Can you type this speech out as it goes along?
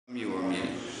Miło mi,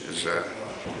 że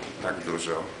tak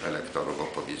dużo elektorów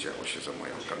opowiedziało się za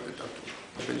moją kandydaturą.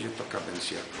 Będzie to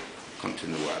kadencja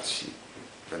kontynuacji.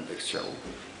 Będę chciał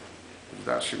w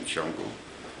dalszym ciągu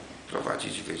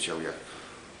prowadzić wydział jak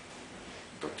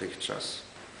dotychczas.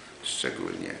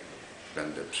 Szczególnie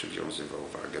będę przywiązywał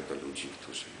wagę do ludzi,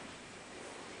 którzy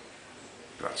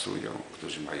pracują,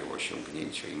 którzy mają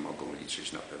osiągnięcia i mogą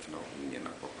liczyć na pewno u mnie na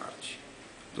poparcie.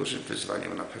 Dużym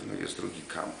wyzwaniem na pewno jest drugi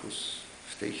kampus.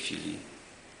 W tej chwili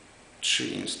 3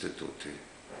 instytuty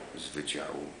z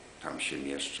wydziału tam się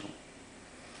mieszczą.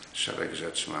 Szereg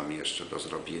rzeczy mam jeszcze do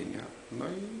zrobienia. No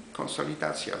i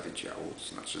konsolidacja wydziału,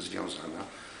 to znaczy związana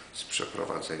z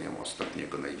przeprowadzeniem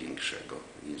ostatniego, największego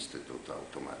Instytutu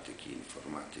Automatyki,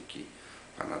 Informatyki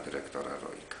pana dyrektora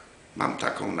Rojka. Mam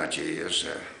taką nadzieję,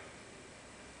 że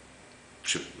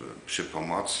przy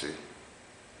pomocy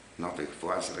nowych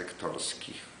władz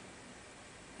rektorskich,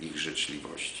 ich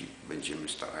życzliwości będziemy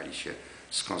starali się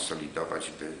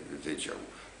skonsolidować wydział.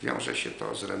 Wiąże się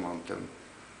to z remontem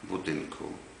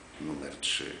budynku numer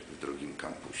 3 w drugim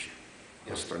kampusie.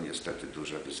 Jest to niestety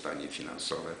duże wyzwanie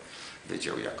finansowe.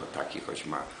 Wydział jako taki, choć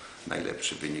ma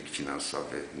najlepszy wynik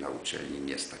finansowy na uczelni,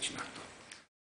 nie stać na to.